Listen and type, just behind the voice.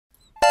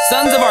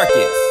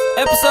Arceus,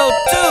 episode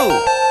 2.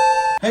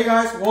 Hey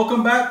guys,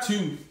 welcome back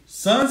to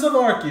Sons of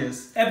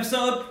Arceus,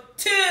 episode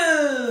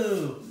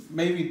 2.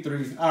 Maybe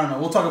 3. I don't know.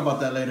 We'll talk about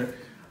that later.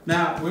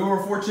 Now, we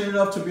were fortunate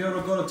enough to be able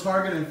to go to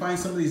Target and find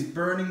some of these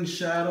Burning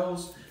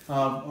Shadows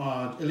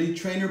Elite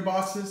Trainer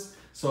boxes.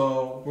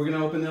 So we're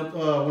gonna open up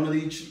one of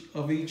each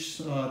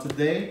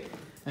today.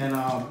 And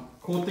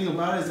cool thing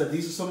about it is that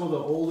these are some of the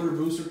older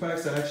booster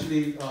packs that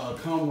actually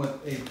come with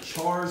a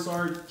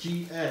Charizard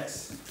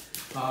GX.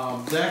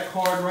 That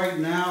card right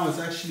now is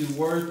actually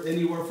worth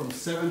anywhere from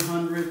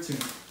 $700 to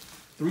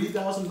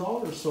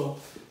 $3,000. So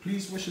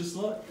please wish us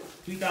luck.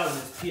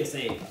 3,000 is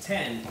PSA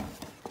 10.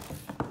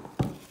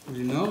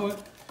 You know it.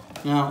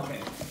 Now,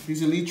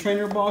 these Elite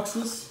Trainer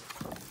boxes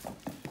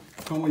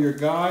come with your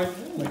guide.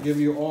 I give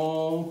you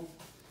all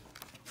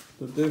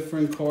the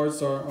different cards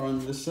that are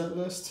on this set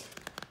list.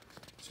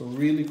 So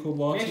really cool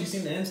boxes. Have you actually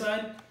seen the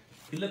inside?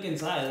 If you look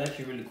inside, it's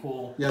actually really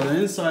cool. Yeah, the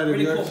inside.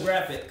 Really cool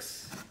graphics.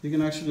 You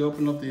can actually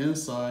open up the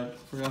inside. I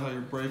forgot how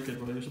you break it,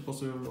 but you're supposed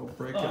to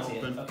break it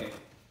open. Okay.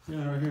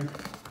 Yeah, right here.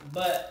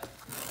 But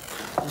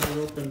break it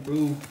open,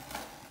 boom.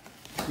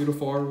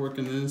 Beautiful artwork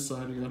in the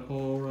inside. You got a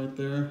hole right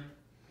there.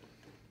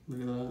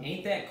 Look at that.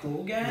 Ain't that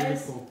cool,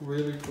 guys? Really cool.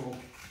 Really cool.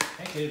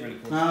 Actually, really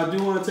cool. Now, I do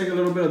want to take a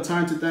little bit of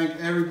time to thank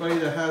everybody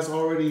that has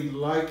already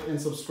liked and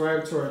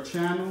subscribed to our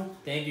channel.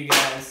 Thank you,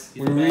 guys.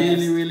 We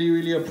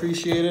really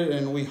appreciate it,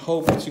 and we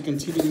hope to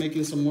continue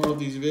making some more of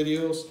these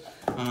videos.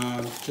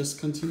 Just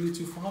continue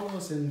to follow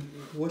us and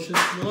wish us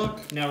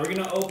luck. Now we're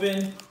gonna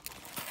open.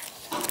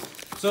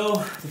 So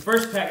the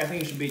first pack, I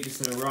think it should be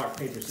just a rock,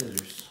 paper,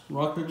 scissors.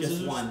 Rock, paper, just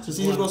scissors? one. To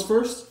see who goes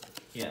first?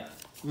 Yeah.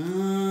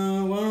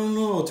 Well, I don't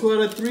know. 2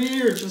 out of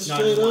 3 or just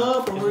straight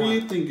up? Or what are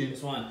you thinking?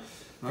 Just one.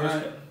 All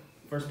right.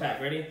 First pack,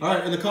 ready? All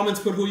right, in the comments,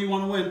 put who you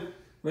want to win.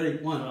 Ready?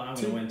 1, I'm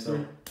 2, gonna win,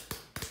 3.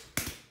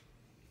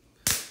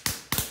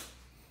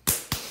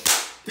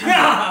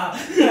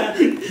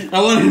 I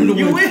wanted him to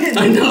win. You win.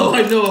 I know.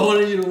 I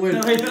wanted you to win.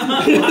 No,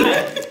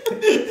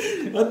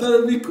 I thought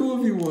it'd be cool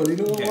if you won. You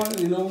know what?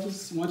 Okay.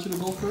 Just want you to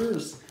go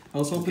first. I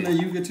was hoping that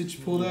you get to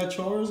pull that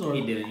Charizard.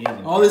 He didn't.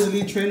 All these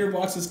Elite Trainer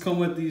boxes come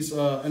with these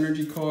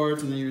energy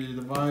cards and then your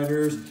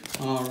dividers.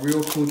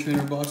 Real cool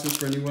trainer boxes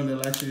for anyone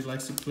that actually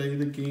likes to play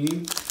the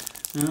game.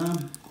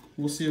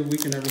 We'll see if we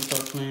can ever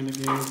start playing the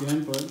game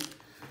again, but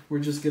we're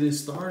just getting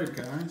started,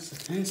 guys.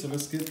 Okay, so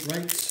let's get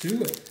right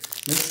to it.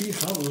 Let's see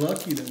how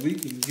lucky that we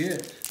can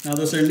get. Now,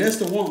 does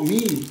Ernesto want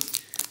me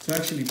to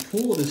actually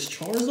pull this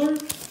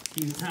Charizard?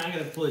 He's not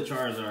gonna pull a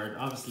Charizard.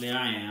 Obviously,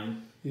 I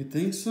am. You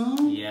think so?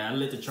 Yeah, I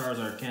lit the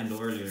Charizard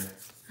candle earlier.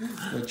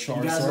 The Charizard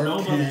You guys don't know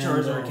about the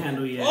Charizard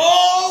candle yet.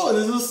 Oh,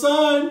 there's a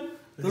sign.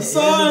 The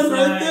sign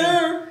right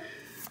there.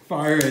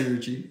 Fire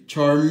energy.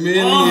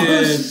 Charmeleon.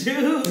 Oh,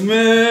 shoot.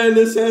 Man,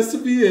 this has to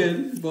be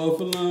it.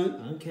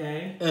 Buffalon.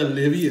 Okay.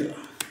 Olivia.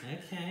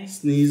 Okay.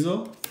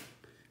 Sneasel.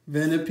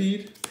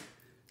 Venipede.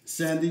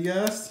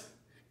 Sandygast.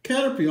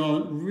 Caterpie.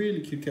 Oh,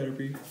 really cute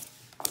Caterpie.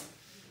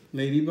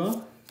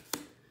 Ladybug.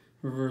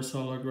 Reverse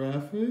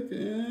holographic.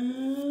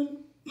 And...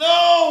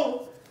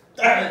 No!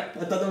 Damn it.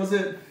 I thought that was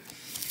it.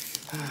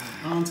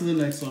 On to the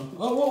next one.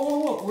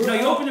 Oh, whoa. No,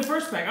 you opened the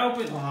first pack. I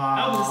opened the second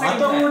I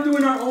thought we were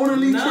doing our own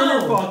Elite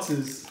Trainer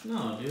boxes.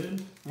 No,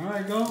 dude. All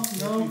right, go.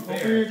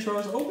 Open your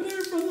Charizard. Open it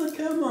in front of the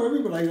camera.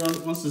 Everybody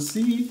wants to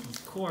see.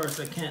 Of course,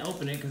 I can't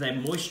open it because I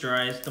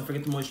moisturized. Don't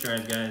forget to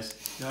moisturize, guys.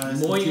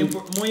 Muy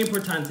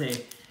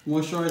importante.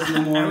 Moisturize in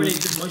the morning. I really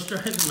just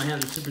moisturize. My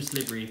hands are super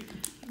slippery.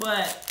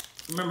 But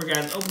remember,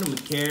 guys, open them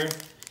with care.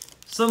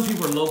 Some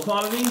people are low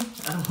quality.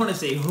 I don't want to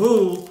say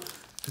who.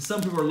 Because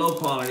some people are low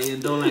quality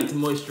and don't like to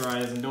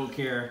moisturize and don't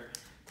care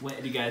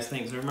what you guys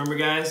think. So remember,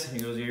 guys, here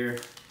goes your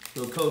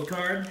little code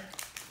card.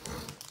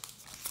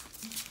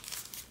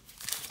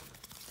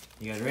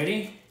 You guys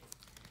ready?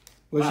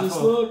 Wish us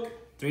luck.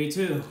 3,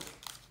 2.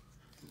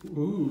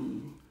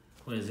 Ooh.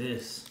 What is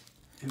this?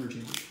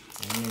 Energy.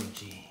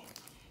 Energy.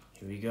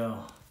 Here we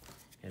go.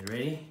 You guys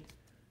ready?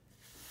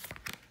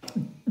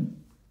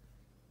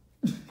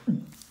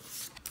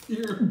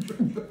 Here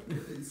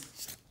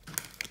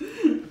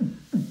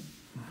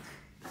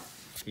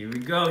we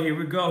go.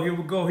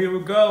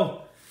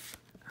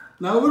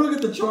 Now, if we look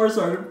at the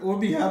Charizard, we'll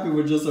be happy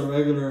with just a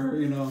regular,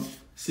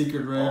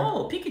 secret rare.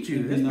 Oh,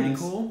 Pikachu. That's pretty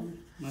cool.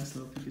 Nice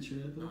little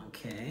Pikachu there, though.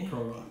 Okay.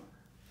 Groudon.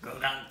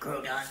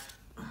 Groudon.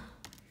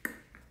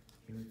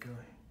 Here we go.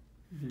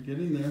 You're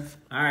getting there.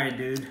 All right,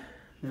 dude.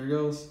 Here it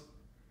goes.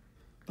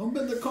 Don't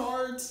bend the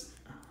cards.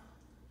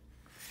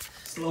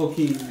 Slow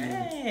King.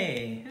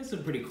 Hey, that's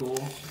pretty cool.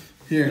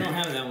 Here. You don't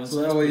have that one.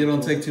 So that way you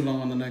don't take too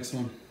long on the next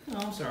one. Oh,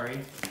 I'm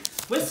sorry.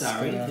 We're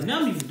sorry. The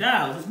number you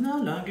dialed is no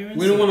longer.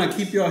 We don't want to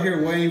keep y'all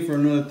here waiting for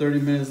another 30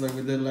 minutes like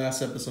we did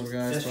last episode,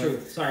 guys. That's true.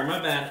 Sorry, my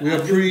bad. We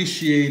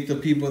appreciate the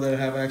people that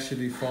have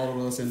actually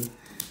followed us and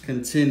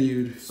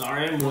continued.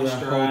 Sorry, I'm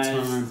moisturized. That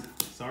whole time.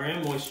 Sorry,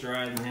 I'm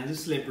moisturized. My hands are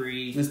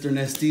slippery. Mr.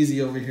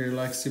 Nestizzi over here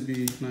likes to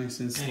be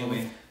nice and slow.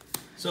 Anyway,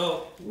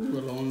 so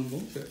alone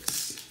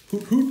Vulpix.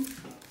 Hoot hoot.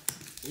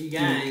 You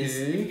guys,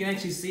 you can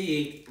actually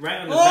see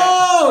right on the back.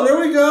 Oh, there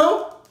we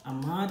go.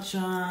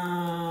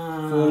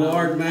 Machamp. Full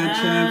art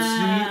Machamp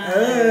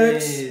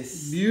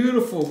GX.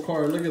 Beautiful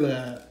card. Look at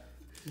that.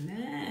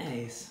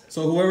 Nice.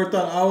 So whoever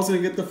thought I was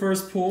gonna get the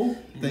first pull,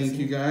 thank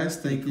you guys.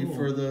 Thank you cool.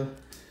 for the.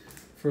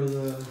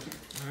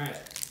 All right.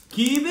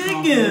 Keep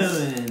it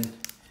going.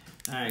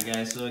 All right,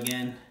 guys. So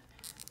again.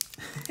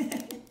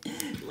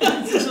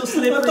 It's so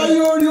slippery. I thought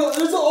you already.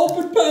 There's an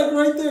open pack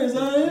right there. Is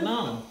that it?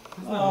 No.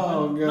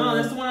 Oh god. No,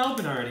 that's the one I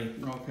opened already.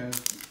 Okay.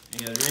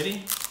 You guys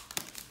ready?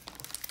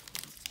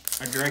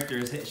 Our director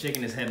is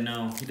shaking his head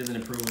no. He doesn't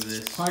approve of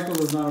this. Pykel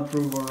does not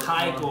approve our...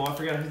 Pykel. I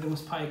forgot his name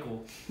was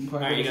Pykel.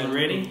 Alright, you guys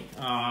ready?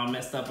 Oh, I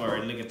messed up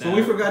already. Look at that. So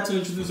we forgot to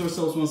introduce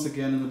ourselves once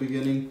again in the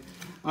beginning.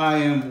 I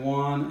am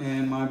Juan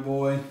and my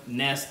boy...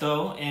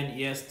 Nesto,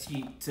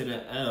 N-E-S-T to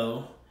the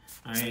O.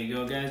 Alright, here you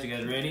go, guys. You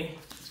guys ready?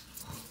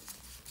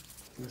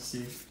 Let's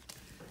see.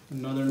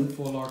 Another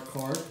full art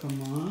card.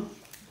 Come on.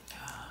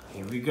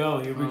 Here we go.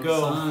 Here we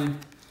go.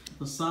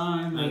 The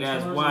sign. Now,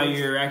 guys, while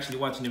you're actually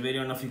watching the video,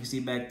 I don't know if you can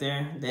see back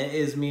there. That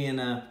is me in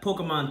a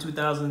Pokemon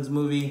 2000s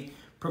movie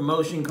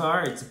promotion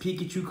car. It's a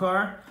Pikachu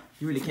car.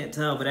 You really can't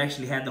tell, but it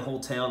actually had the whole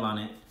tail on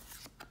it.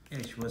 It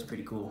actually was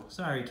pretty cool.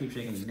 Sorry, I keep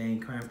shaking the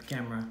dang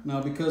camera.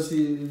 Now, because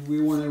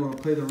we weren't able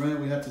to pay the rent,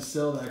 we had to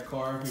sell that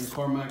car, and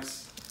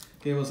CarMax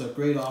gave us a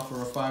great offer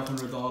of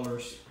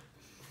 $500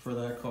 for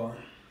that car.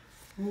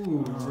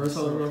 Ooh, reverse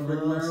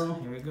holographic Marrow.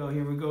 Here we go,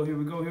 here we go, here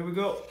we go, here we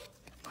go.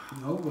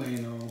 No way,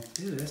 no.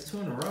 Dude, that's 2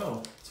 in a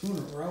row. 2 in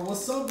a row.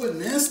 What's up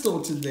with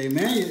Nesto today,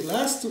 man?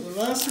 Last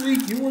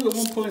week, you were the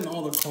one pulling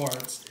all the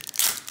cards.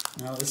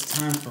 Now it's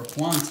time for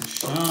Juan to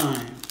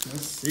shine.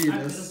 Let's see,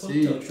 let's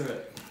see.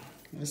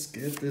 Let's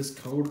get this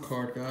code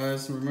card,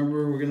 guys.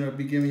 Remember, we're going to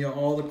be giving you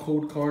all the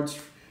code cards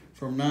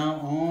from now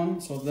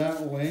on. So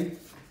that way,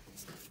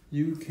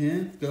 you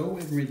can go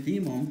and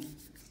redeem them.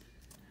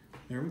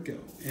 There we go.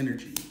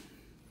 Energy.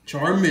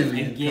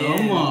 Charmeleon. Again.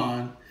 Come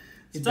on.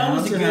 It's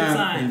always a good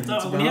sign.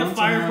 When you have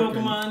fire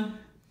Pokemon,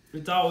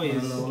 it's always...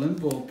 Alolan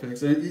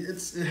Vulpix.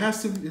 It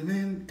has to be,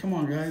 man, come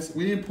on, guys.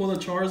 We didn't pull the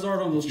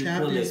Charizard on those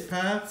Champions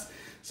paths.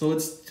 So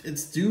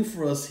it's due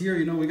for us here.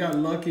 You know, we got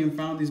lucky and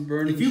found these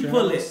burning shadows. If you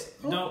pull it,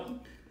 don't...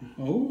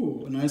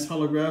 Oh, a nice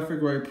holographic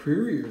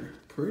Rhyperior.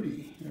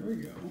 Pretty. There we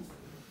go.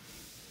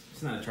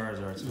 It's not a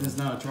Charizard. So. It's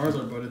not a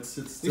Charizard, but it's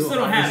still... We still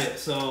don't have it,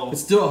 so...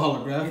 It's still a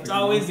holographic. It's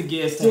always a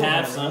gift to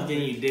have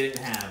something you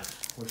didn't have.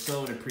 We're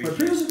so appreciative.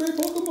 Rhyperior's a great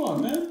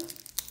Pokemon, man.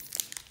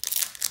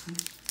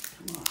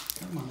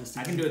 Come on,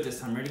 I can do it this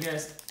time. Ready,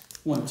 guys?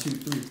 1, 2,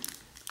 3.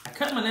 I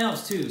cut my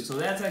nails too, so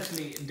that's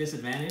actually a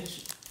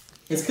disadvantage.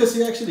 It's because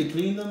you actually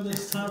cleaned them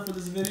this time for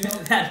this video?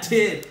 I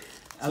did.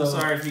 I'm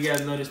sorry if you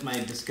guys noticed my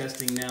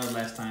disgusting nails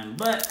last time,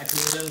 but I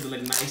cleaned them to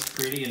look nice,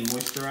 pretty, and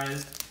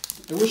moisturized.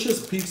 It was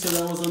just pizza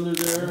that was under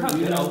there.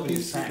 You know,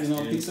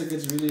 pizza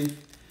gets really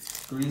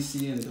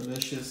greasy and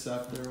delicious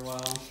after a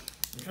while.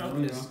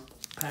 This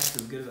pack's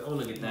as good as... Oh,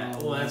 look at that.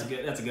 Oh, that's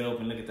good. That's a good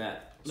open. Look at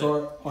that.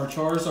 So our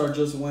Charizard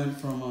just went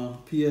from a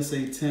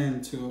PSA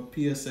 10 to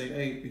a PSA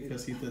 8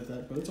 because he did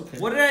that, but it's okay.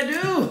 What did I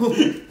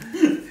do?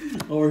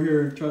 Over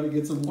here trying to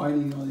get some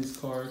whining on these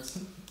cards.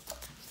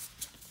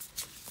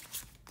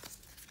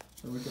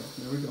 There we go.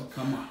 There we go.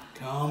 Come on.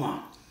 Come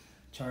on.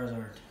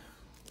 Charizard.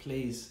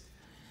 Please.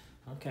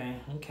 Okay.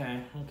 I'll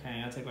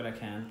take what I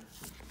can.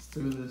 Let's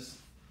do this.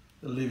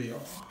 Olivia.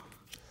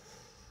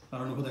 I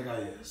don't know who that guy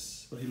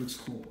is, but he looks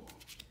cool.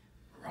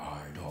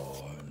 Ride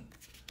on.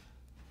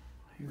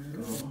 Here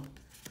we go.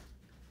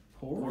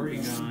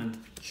 Porygon.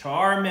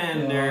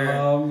 Charmander.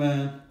 Oh,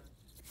 man.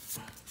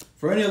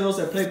 For any of those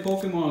that play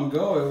Pokemon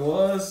Go, it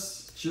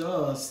was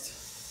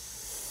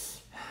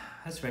just...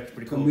 That's pretty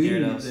cool.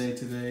 Community day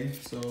today,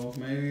 so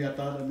maybe I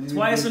thought that maybe...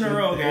 Twice in a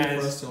row,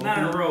 guys. Not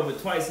in a row, but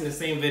twice in the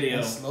same video.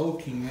 That's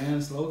Slowking,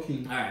 man.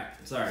 Slowking. Alright,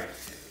 sorry.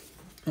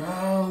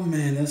 Oh,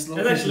 man. That's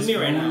Slowking. That's actually me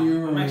right now.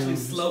 I'm actually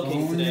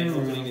Slowking today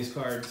opening these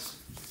cards.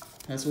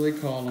 That's what they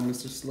call him,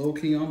 Mr.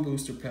 Slowking on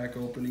booster pack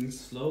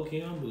openings.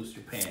 Slowking on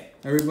booster pack.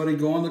 Everybody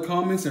go in the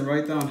comments and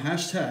write down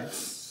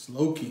hashtags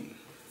Slowking.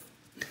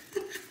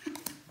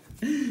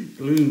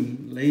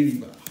 Gloom,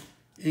 Ladybug,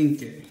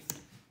 Inkay,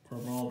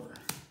 Revolver,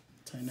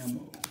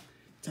 Tynamo,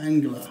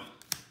 Tangela,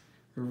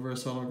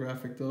 Reverse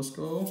Holographic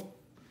Dosco,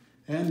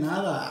 and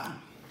Nada.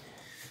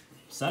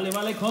 Sale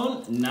vale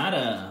con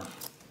nada.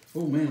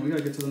 Oh man, we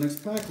gotta get to the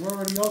next pack. We're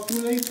already all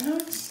through 8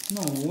 packs?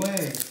 No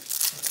way.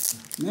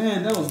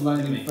 Man, that was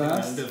lightning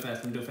fast. I'm doing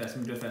fast. I'm doing fast.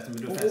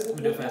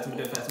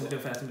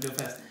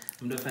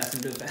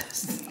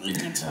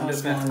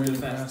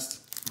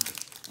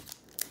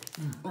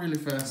 Really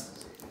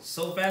fast.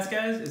 So fast,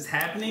 guys. It's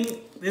happening.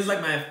 This is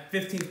like my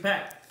 15th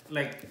pack.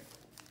 Like,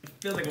 it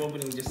feels like I'm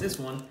opening just this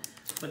one.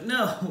 But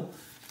no.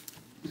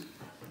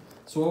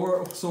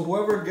 So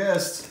whoever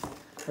guessed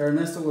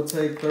Ernesto will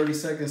take 30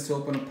 seconds to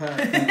open a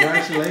pack.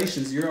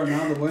 Congratulations, you are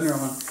now the winner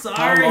on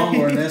how long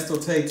will Ernesto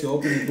take to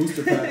open a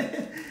booster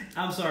pack.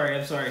 I'm sorry.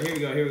 Here we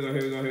go.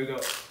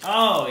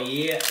 Oh,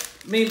 yeah.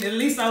 I mean, at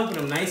least I opened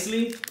them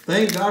nicely.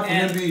 Thank God for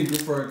him being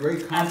for a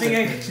great content. I think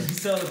I can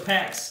sell the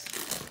packs,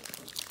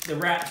 the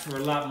wraps for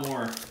a lot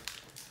more.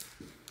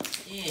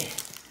 Yeah.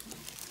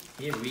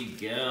 Here we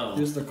go.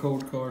 Here's the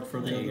code card for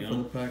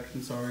the pack.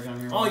 I'm sorry,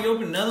 down here. Oh, you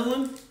opened another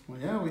one? Well,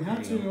 yeah, we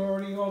had to. We're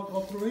already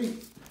all through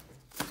 8.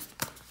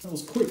 That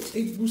was quick.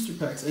 8 booster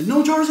packs and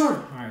no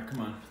Charizard. All right,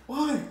 come on.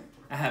 Why?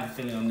 I have a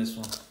feeling on this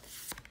one.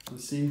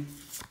 Let's see.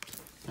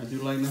 I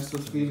do like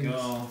NESTO'S feelings.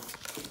 Go.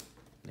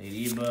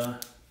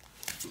 Ladybug.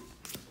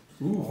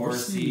 Ooh,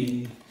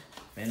 Horsey.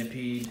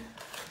 Venipede.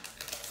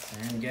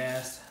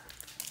 Sandgast.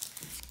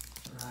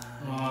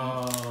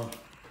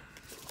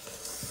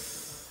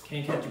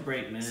 Can't catch a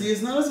break, man. See,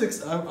 it's not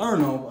as I don't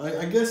know.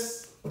 I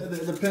guess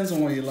it depends on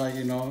what you like,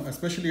 you know.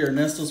 Especially our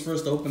NESTO'S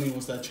first opening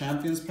was that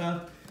Champions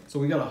pack. So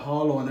we got a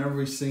holo in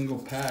every single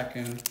pack,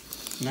 and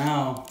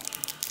now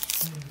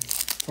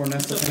for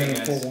NESTO'S I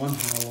can pull 1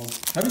 holo.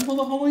 Have you pulled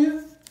a holo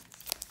yet?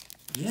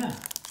 Yeah.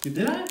 You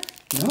did? I?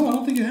 No, I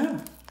don't think you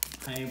have.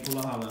 I ain't pull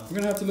a holo. We're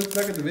gonna have to look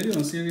back at the video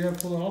and see if you have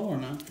pulled a holo or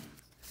not.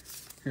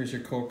 Here's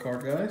your code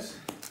card, guys.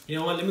 You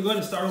know what? Let me go ahead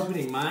and start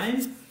opening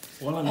mine.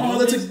 Oh,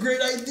 that's a great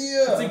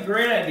idea. That's a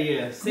great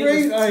idea.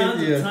 Great idea.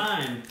 Tons of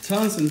time.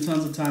 Tons and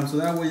tons of time. So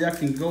that way y'all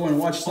can go and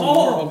watch some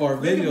more of our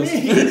videos.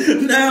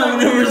 Now,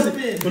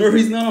 whenever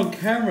he's not on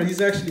camera,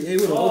 he's actually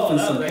able to open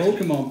some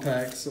Pokemon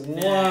packs.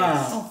 Nice.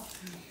 Wow.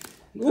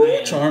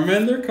 Ooh,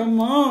 Charmander, come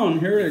on.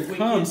 Here it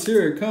comes.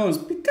 Here it comes.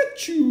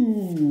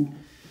 Pikachu.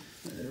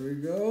 There we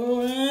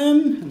go.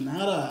 And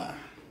nada.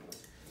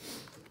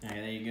 Alright,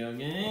 there you go,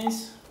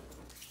 guys.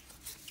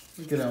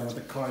 Look at that with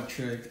the card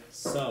trick.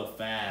 So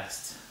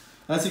fast.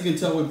 As you can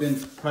tell, we've been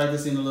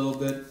practicing a little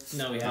bit.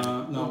 No, we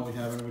haven't. No, we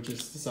haven't. We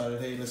just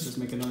decided, hey, let's just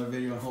make another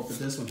video and hope that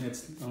this one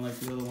hits, unlike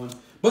the other one.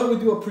 But we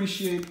do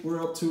appreciate,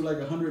 we're up to like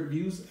 100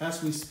 views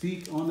as we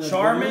speak on that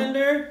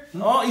Charmander.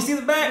 Huh? Oh, you see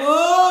the back?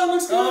 Oh, it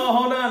looks good. Oh,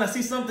 hold on. I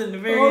see something in the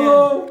very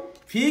end.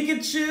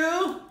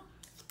 Pikachu.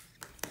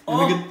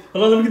 Hold on,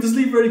 let me get the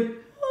sleeve ready.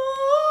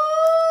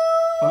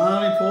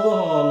 Finally pull the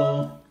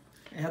holo.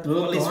 I have to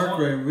Little dark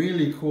gray,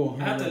 really cool.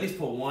 I have to at least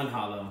pull 1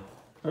 holo.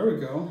 There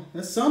we go.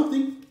 That's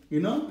something, you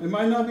know. It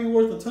might not be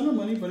worth a ton of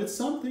money, but it's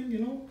something, you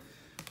know.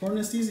 For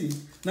easy.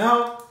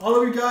 Now,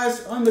 all of you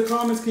guys in the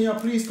comments, can y'all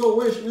please go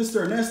wish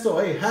Mr. Ernesto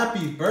a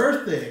happy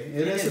birthday?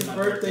 It is his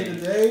birthday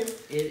today.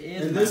 It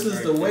is. And this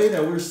is the way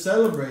that we're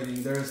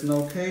celebrating. There is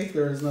no cake.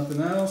 There is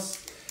nothing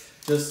else.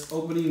 Just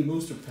opening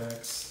booster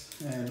packs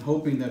and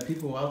hoping that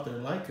people out there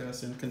like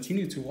us and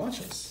continue to watch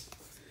us.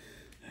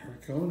 There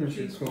we go. There's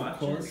your code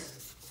card.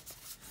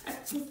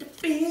 That's what I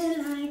feel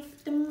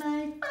like the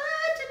mic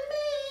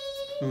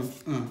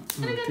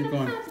Keep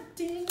going.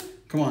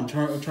 Come on,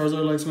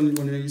 Charizard likes when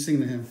you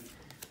sing to him.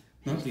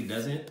 No? Actually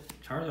doesn't.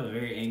 Charizard's a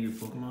very angry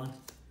Pokemon.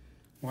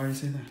 Why do you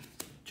say that?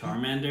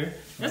 Charmander.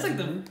 That's like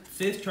the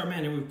 5th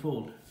Charmander we've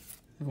pulled.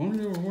 If only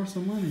they were worth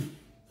some money.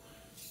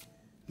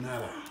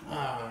 Nada.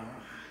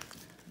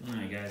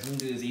 Alright guys, I'm gonna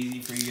do this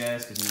easy for you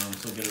guys because you know I'm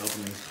so good at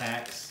opening these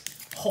packs.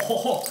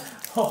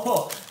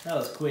 Oh, that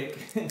was quick.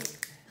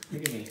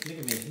 Look at me, look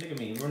at me, look at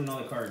me. Running all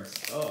the cards.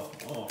 Oh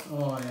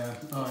yeah.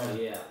 Oh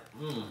yeah.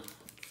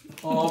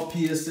 All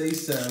PSA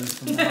 7s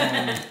from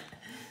now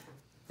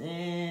on.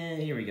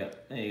 And here we go.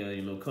 There you go,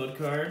 your little code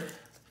card.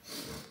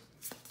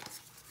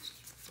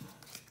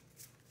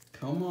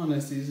 Come on,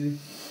 that's easy.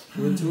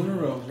 We're 2 in a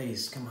row.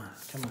 Please, come on,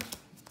 come on.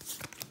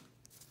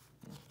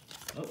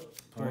 Oh,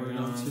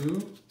 Porygon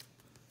 2.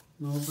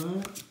 No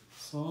back.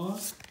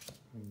 Sauce.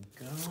 There we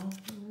go.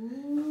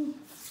 Ooh.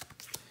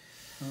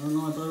 I don't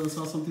know, I thought I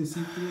saw something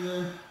see through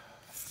there.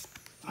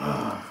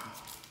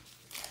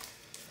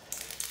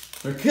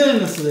 They're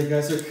killing us today,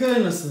 guys. They're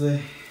killing us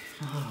today.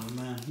 Oh,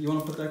 man. You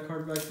want to put that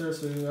card back there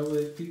so that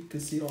way people can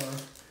see our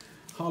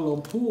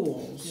holo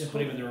pools? Yeah,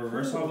 put even the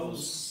reverse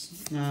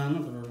holos? Nah,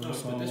 not the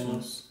reverse holos. This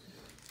one.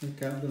 We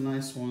got the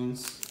nice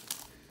ones.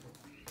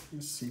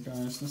 Let's see,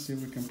 guys. Let's see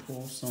if we can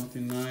pull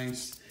something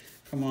nice.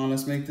 Come on,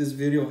 let's make this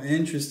video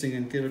interesting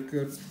and get a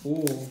good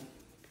pull.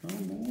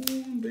 Come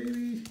on,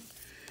 baby.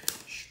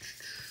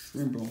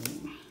 Rainbow,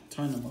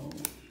 Dynamo,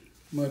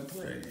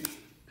 Mudbray,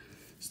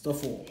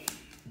 Stuffle,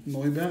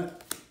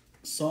 Noibat,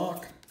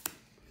 Sock,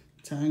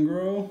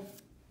 Tangro,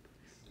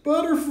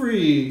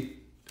 Butterfree.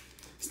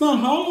 It's not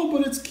hollow,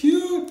 but it's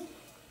cute.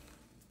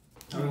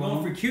 Are we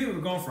going for cute or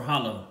we're going for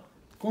hollow?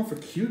 Going for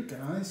cute,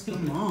 guys.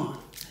 Come on.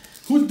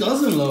 Who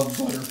doesn't love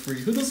Butterfree?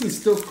 Who doesn't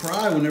still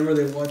cry whenever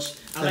they watch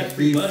that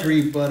free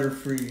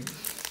Butterfree?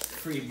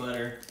 Free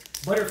butter.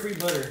 Butterfree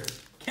butter.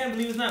 Can't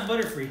believe it's not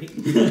Butterfree.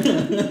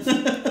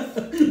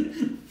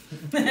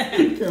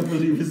 Can't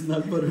believe it's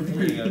not Butterfree.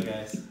 There you go,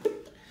 guys.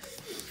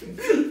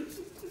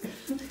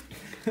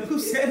 Who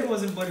said it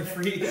wasn't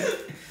Butterfree?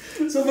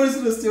 Somebody's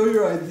gonna steal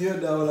your idea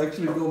now and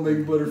actually go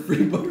make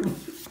Butterfree butter.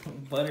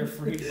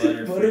 Butterfree.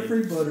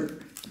 Butterfree butter.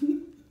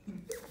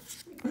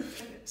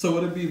 So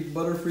would it be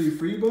Butterfree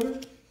free butter?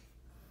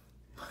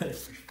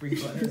 Butterfree free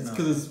butter? No.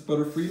 Because it's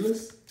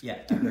Butterfreeless? Yeah,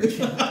 I heard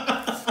you.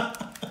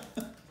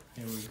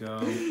 Here we go.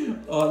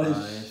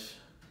 Oddish.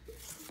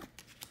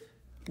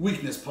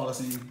 Weakness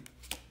policy.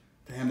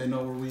 Damn, they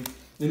know we're weak.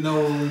 They know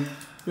we're weak.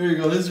 There you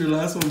go. This is your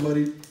last one,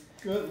 buddy.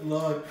 Good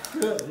luck.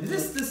 Good Is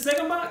this the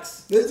second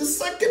box? This is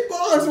the second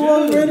box. Dude. We're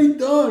already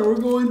done. We're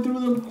going through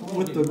them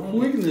with the Holy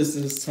moly. quickness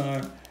this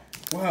time.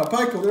 Wow,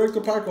 Pico, Director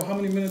Pico, how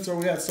many minutes are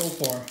we at so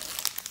far?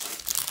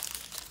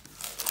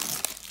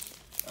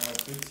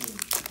 15.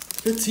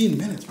 15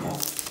 minutes, bro.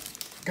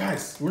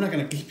 Guys, we're not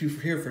gonna keep you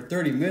here for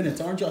 30 minutes.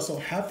 Aren't y'all so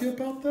happy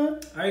about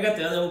that? I already got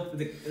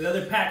the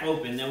other pack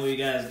open. That way you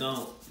guys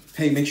don't.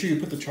 Hey, make sure you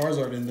put the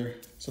Charizard in there,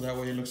 so that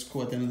way it looks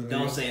cool at the end of the video.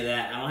 Don't say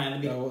that. I don't have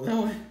any. That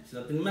way. It's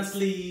up in my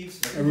sleeves.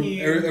 Right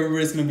here.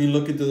 Everybody's gonna be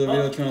looking through the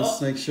video trying oh.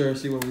 to make sure,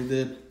 see what we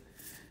did.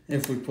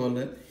 If we pull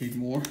it, heat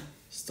more.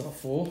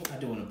 Stuff full. I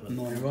do want to put it.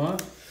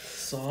 Noiva.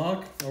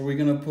 Sock. Are we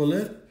gonna pull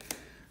it?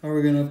 Are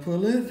we gonna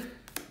pull it?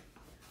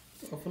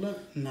 Pull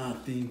it?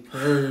 Nothing.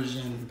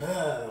 Persian.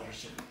 Alright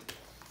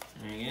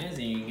guys,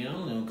 there you go.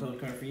 Little code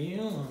card for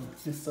you.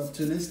 It's up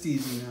to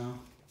NESTO'S now.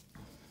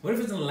 What if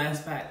it's in the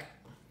last pack?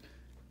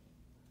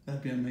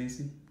 That'd be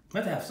amazing. I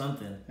have to have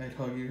something. I'd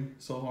hug you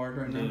so hard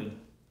right now. Dude.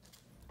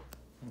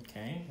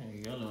 Okay, there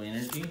you go. A little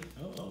energy.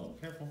 Oh,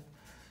 careful.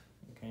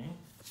 Okay.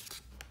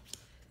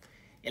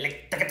 Here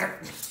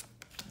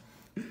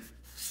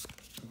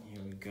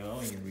we go.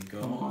 Here we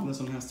go. Come on, this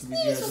one has to be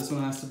good. This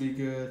one has to be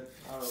good.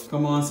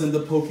 Come on, send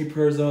the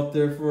Pokepurs out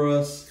there for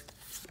us.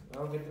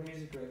 I'll get the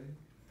music ready.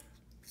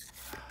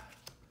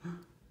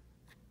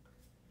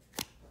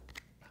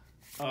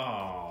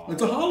 Oh.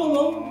 It's a hollow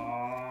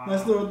though.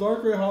 Nice little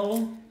dark gray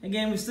hollow.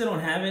 Again, we still don't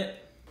have it.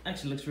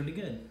 Actually, looks really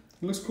good.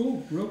 It looks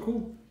cool, real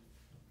cool.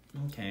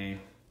 Okay.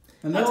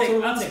 And I'll that's take our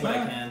what I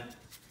pack. can.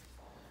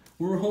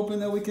 We were hoping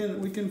that we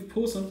can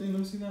pull something. Let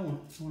me see that one.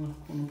 I wanna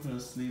put it in a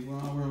sleeve. We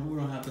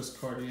don't have this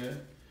card yet.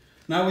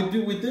 Now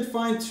we did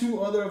find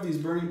 2 other of these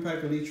Burning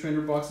Pack Elite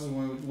Trainer boxes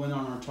when we went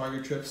on our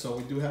Target trip. So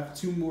we do have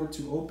 2 more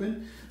to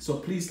open. So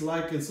please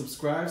like and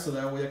subscribe so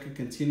that way I can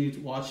continue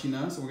watching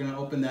us. We're gonna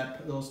open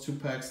those 2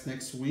 packs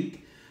next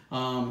week.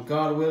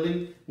 God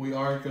willing, we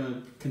are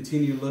gonna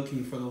continue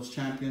looking for those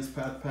Champions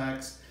Path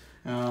packs.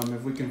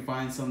 If we can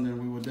find some, then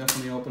we will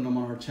definitely open them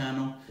on our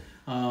channel.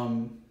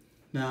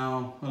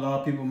 Now, a lot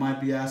of people might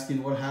be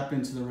asking what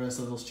happened to the rest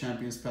of those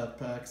Champions Path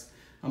packs.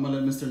 I'm gonna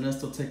let Mr.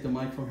 Nesto take the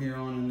mic from here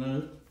on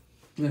and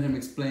let him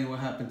explain what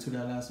happened to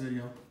that last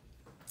video.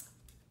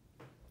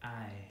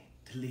 I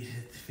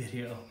deleted the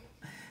video.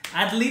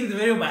 I deleted the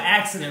video by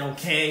accident,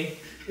 okay?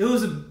 It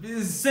was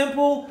a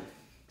simple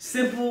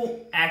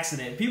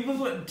accident. People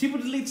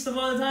delete stuff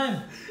all the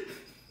time.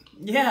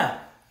 Yeah.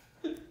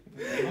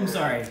 I'm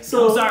sorry.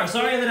 So- I'm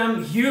sorry that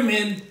I'm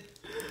human.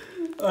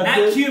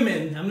 Not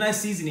human. I'm not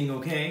seasoning,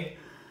 okay?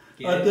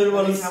 I did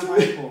want to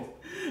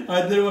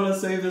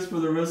save this for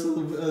the rest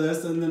of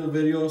the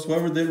videos.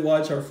 Whoever did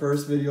watch our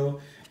first video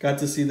got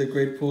to see the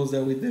great pulls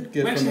that we did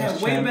get We from actually those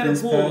had way better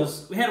Champions pulls.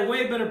 Pack. We had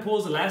way better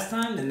pulls the last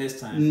time than this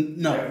time.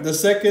 No, the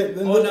second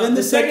in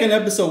the second- second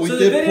episode we so the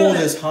did video pull that-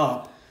 this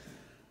hop.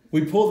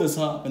 We pulled this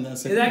hop in that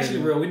second. It's actually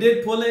video. real. We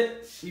did pull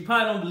it. You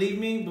probably don't believe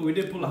me, but we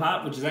did pull a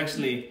hop, which is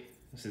actually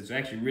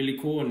really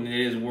cool and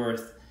it is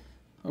worth.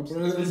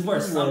 It's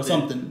worth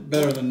something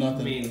better than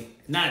nothing. I mean,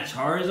 not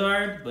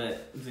Charizard,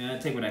 but I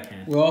take what I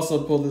can. We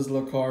also pulled this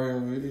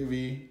Lucario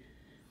EV.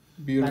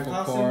 Beautiful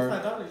card.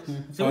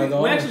 $5.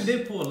 So we actually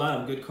did pull a lot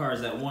of good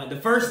cards that one.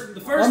 The first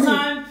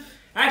time,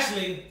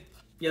 actually,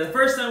 yeah, the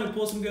first time we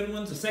pulled some good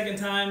ones. The second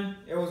time,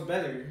 It was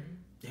better.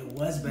 it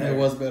was better. It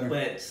was better.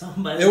 But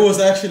somebody. It was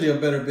actually a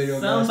better video.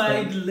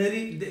 Somebody guys,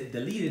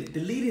 deleted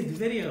the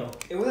video.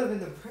 It would have been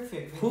the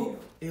perfect video.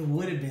 It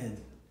would have been,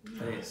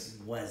 but it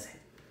wasn't.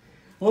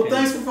 Well, Okay.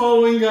 thanks for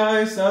following,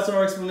 guys. That's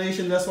our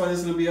explanation. That's why this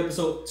is going to be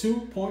episode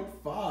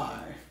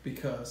 2.5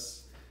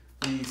 because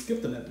we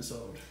skipped an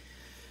episode.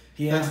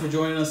 Yeah. Thanks for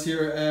joining us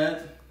here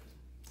at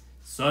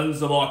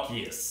Sons of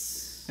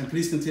Arceus. And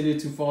please continue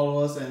to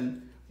follow us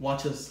and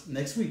watch us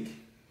next week.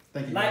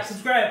 Thank you. Like, guys.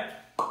 subscribe.